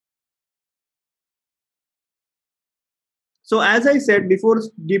So as I said before,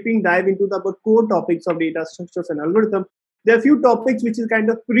 deeping dive into the core topics of data structures and algorithm, there are a few topics which is kind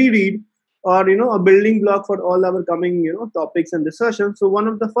of pre-read or a building block for all our coming topics and discussions. So one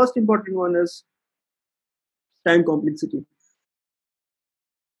of the first important one is time complexity.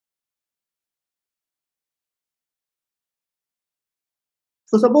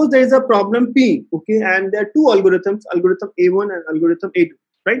 So suppose there is a problem P, okay, and there are two algorithms, algorithm A1 and algorithm A2,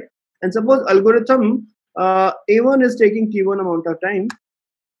 right? And suppose algorithm A1 is taking T1 amount of time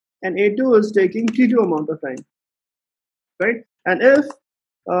and A2 is taking T2 amount of time, right? And if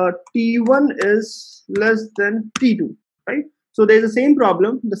T1 is less than T2, right? So there is the same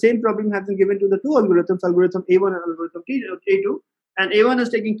problem. The same problem has been given to the two algorithms, algorithm A1 and algorithm A2. And A1 is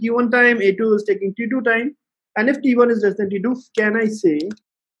taking T1 time, A2 is taking T2 time. And if T1 is less than T2, can I say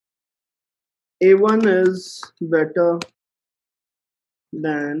A1 is better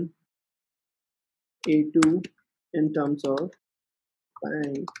than A2 in terms of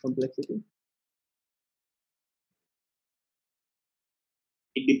time complexity?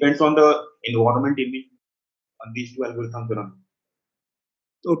 It depends on the environment in which these two algorithms run.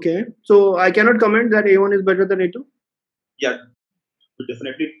 Okay, so I cannot comment that A1 is better than A2? Yeah,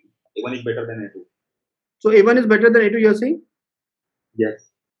 definitely A1 is better than A2. So A1 is better than A2, you're saying?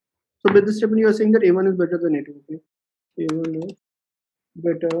 Yes. So with this statement, you are saying that A1 is better than A2. Okay, A1 is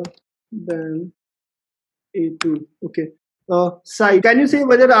better than A2. Okay. Sai, can you say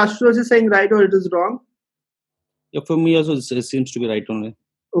whether Ashutosh is saying right or it is wrong? Yeah, for me also it seems to be right only.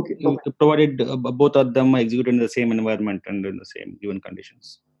 Okay. Provided both of them are executed in the same environment and in the same given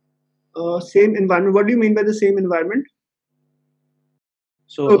conditions. Same environment. What do you mean by the same environment?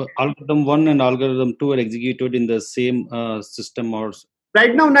 So algorithm 1 and algorithm 2 are executed in the same system or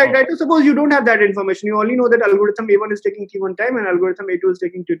right now. Suppose you don't have that information. You only know that algorithm A1 is taking T1 time and algorithm A2 is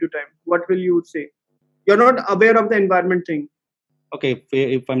taking T2 time. What will you say? You're not aware of the environment thing. Okay,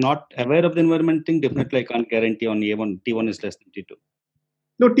 if I'm not aware of the environment thing, definitely I can't guarantee on A1 T1 is less than T2.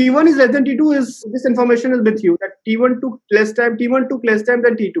 No, T1 is less than T2 is this information is with you that T1 took less time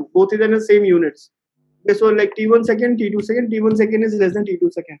than T2. Both is in the same units. Okay, so like T1 second, T2 second, T1 second is less than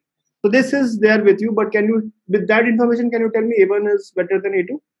T2 second. So this is there with you, but can you, with that information, can you tell me A1 is better than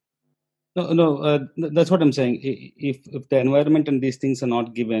A2? No, that's what I'm saying. If the environment and these things are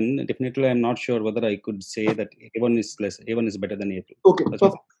not given, definitely I'm not sure whether I could say that A1 is better than A2. Okay,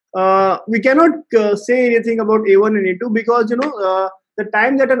 perfect. We cannot say anything about A1 and A2 because the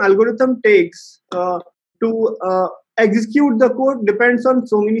time that an algorithm takes to execute the code depends on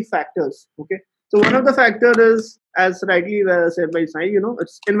so many factors. Okay, so one of the factors is, as rightly said by Sai,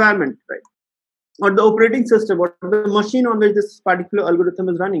 it's environment, right? Or the operating system or the machine on which this particular algorithm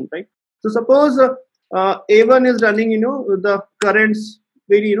is running, right? So suppose A1 is running, the current's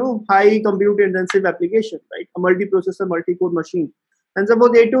very, high compute intensive application, right? A multi-processor, multi-core machine. And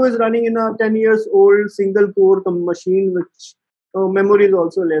suppose A2 is running in a 10 years old single core machine, which memory is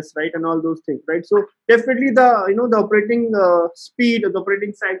also less, right? And all those things, right? So definitely the, the operating speed or the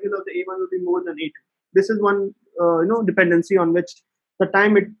operating cycle of the A1 will be more than A2. This is one, dependency on which the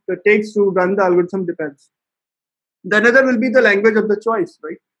time it takes to run the algorithm depends. The another will be the language of the choice,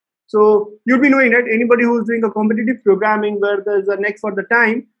 right? So you'll be knowing that anybody who's doing a competitive programming where there's a neck for the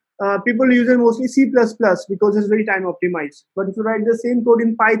time, people use mostly C++ because it's very time optimized. But if you write the same code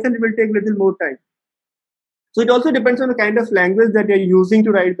in Python, it will take a little more time. So it also depends on the kind of language that you're using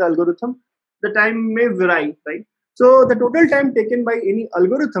to write the algorithm. The time may vary, right? So the total time taken by any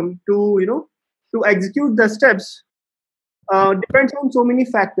algorithm to execute the steps depends on so many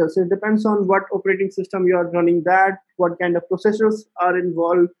factors. It depends on what operating system you are running that, what kind of processors are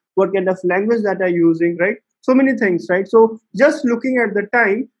involved, what kind of language that are using, right? So many things, right? So just looking at the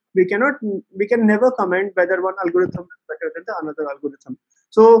time, we can never comment whether one algorithm is better than the another algorithm.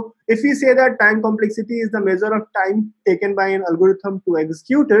 So if we say that time complexity is the measure of time taken by an algorithm to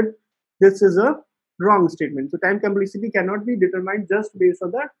execute it, this is a wrong statement. So time complexity cannot be determined just based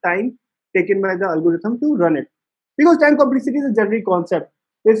on the time taken by the algorithm to run it. Because time complexity is a generic concept.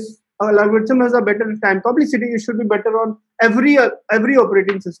 If an algorithm has a better time complexity, it should be better on every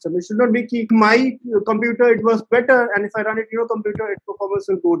operating system. It should not be my computer it was better, and if I run it your computer, its performance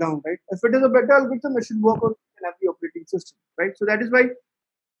will go down, right? If it is a better algorithm, it should work on every operating system, right? So that is why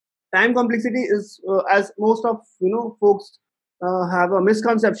time complexity is, as most of folks have a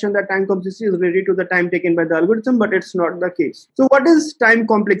misconception that time complexity is related to the time taken by the algorithm, but it's not the case. So what is time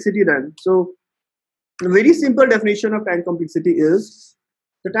complexity then? So a very simple definition of time complexity is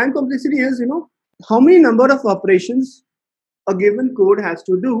how many number of operations a given code has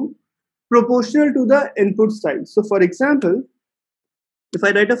to do proportional to the input size. So for example, if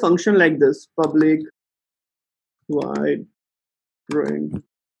I write a function like this, public void print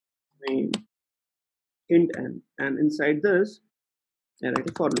main int n, and inside this I write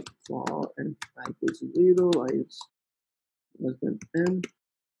a for loop for n I equals to 0, I is less than n,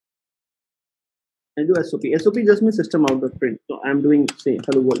 and do SOP. SOP just means system out of print. So I'm doing say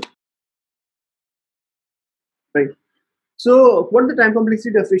hello world, right? So what the time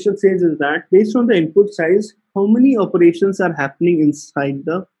complexity definition says is that based on the input size, how many operations are happening inside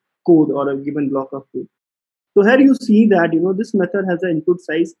the code or a given block of code. So here you see that this method has an input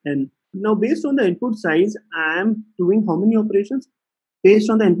size n. Now based on the input size, I am doing how many operations?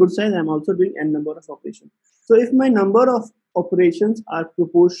 Based on the input size, I am also doing n number of operations. So if my number of operations are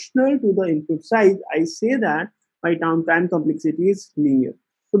proportional to the input size, I say that my time complexity is linear.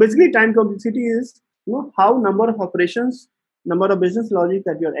 So basically time complexity is how number of operations, number of business logic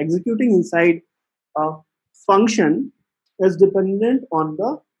that you are executing inside a function is dependent on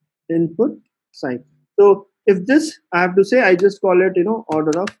the input size. So if this I have to say, I just call it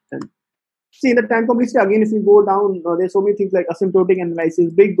order of 10. See, the time complexity, again, if you go down, there's so many things like asymptotic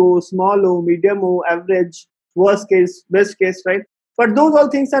analysis, big O, small o, medium o, average, worst case, best case, right? But those all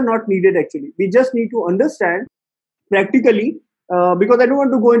things are not needed actually. We just need to understand practically, because I don't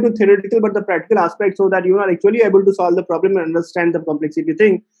want to go into theoretical, but the practical aspect, so that you are actually able to solve the problem and understand the complexity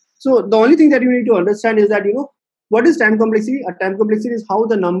thing. So the only thing that you need to understand is that, what is time complexity? A time complexity is how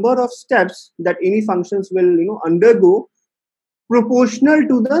the number of steps that any functions will, undergo proportional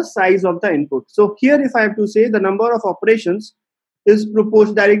to the size of the input. So here, if I have to say the number of operations is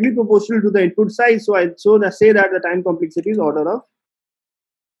directly proportional to the input size, so I say that the time complexity is order of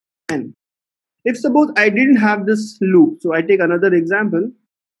n. If suppose I didn't have this loop, so I take another example,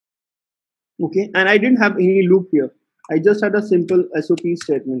 okay, and I didn't have any loop here. I just had a simple SOP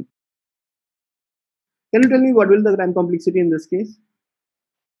statement. Can you tell me what will the time complexity in this case?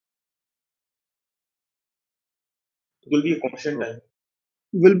 It will be a constant time.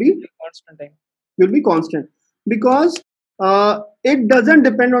 Will be constant time. Will be constant, because it doesn't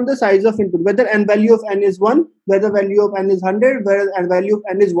depend on the size of input, whether n value of n is 1, whether value of n is 100, whether n value of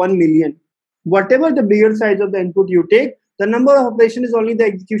n is 1 million. Whatever the bigger size of the input you take, the number of operation is only the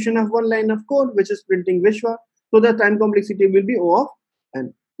execution of one line of code, which is printing Vishwa. So the time complexity will be O of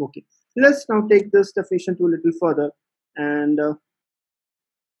n. Okay. Let's now take this definition to a little further. And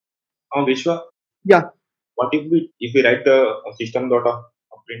Vishwa, yeah. What if we write the system dot of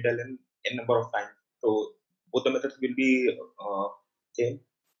println n number of times? So both the methods will be same.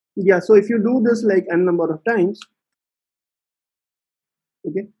 Yeah. So if you do this like n number of times,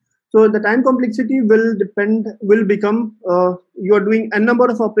 okay. So the time complexity will become you are doing n number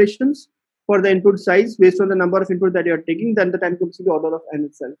of operations for the input size based on the number of input that you are taking, then the time complexity order of n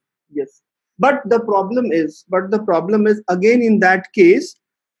itself. Yes. But the problem is again in that case,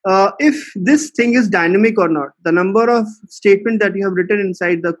 if this thing is dynamic or not, the number of statement that you have written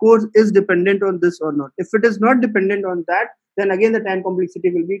inside the code is dependent on this or not. If it is not dependent on that, then again the time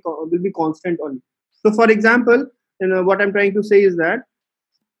complexity will be constant only. So for example, what I'm trying to say is that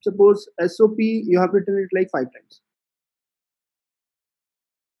suppose SOP you have written it like 5 times.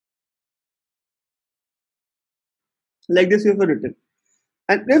 Like this you have written.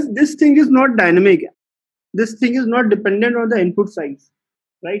 And if this thing is not dynamic, this thing is not dependent on the input size,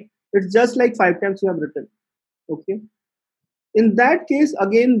 right? It's just like 5 times you have written. Okay. In that case,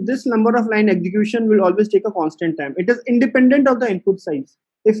 again, this number of line execution will always take a constant time. It is independent of the input size.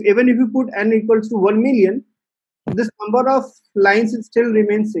 Even if you put n equals to 1 million, this number of lines still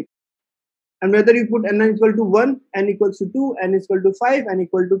remains 6. And whether you put n equal to 1, n equals to 2, n is equal to 5, n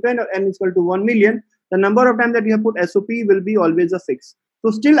equal to 10, or n is equal to 1 million, the number of times that you have put SOP will be always a fix. So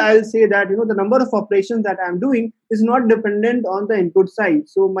still I'll say that the number of operations that I'm doing is not dependent on the input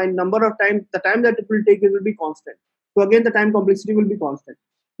size. So my number of time, the time that it will take, it will be constant. So again, the time complexity will be constant.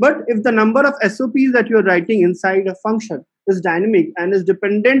 But if the number of SOPs that you're writing inside a function is dynamic and is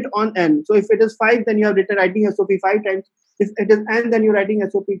dependent on n, so if it is 5, then you are writing SOP 5 times. If it is n, then you're writing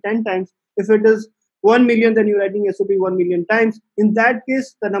SOP 10 times. If it is 1 million, then you're writing SOP 1 million times. In that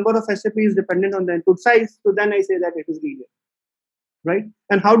case, the number of SOP is dependent on the input size. So then I say that it is linear, right?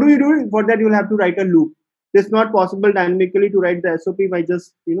 And how do you do it? For that, you'll have to write a loop. It's not possible dynamically to write the SOP by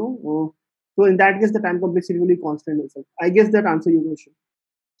just, so in that case, the time complexity will be constant itself. I guess that answers your question.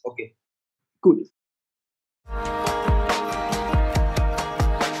 Okay. Cool.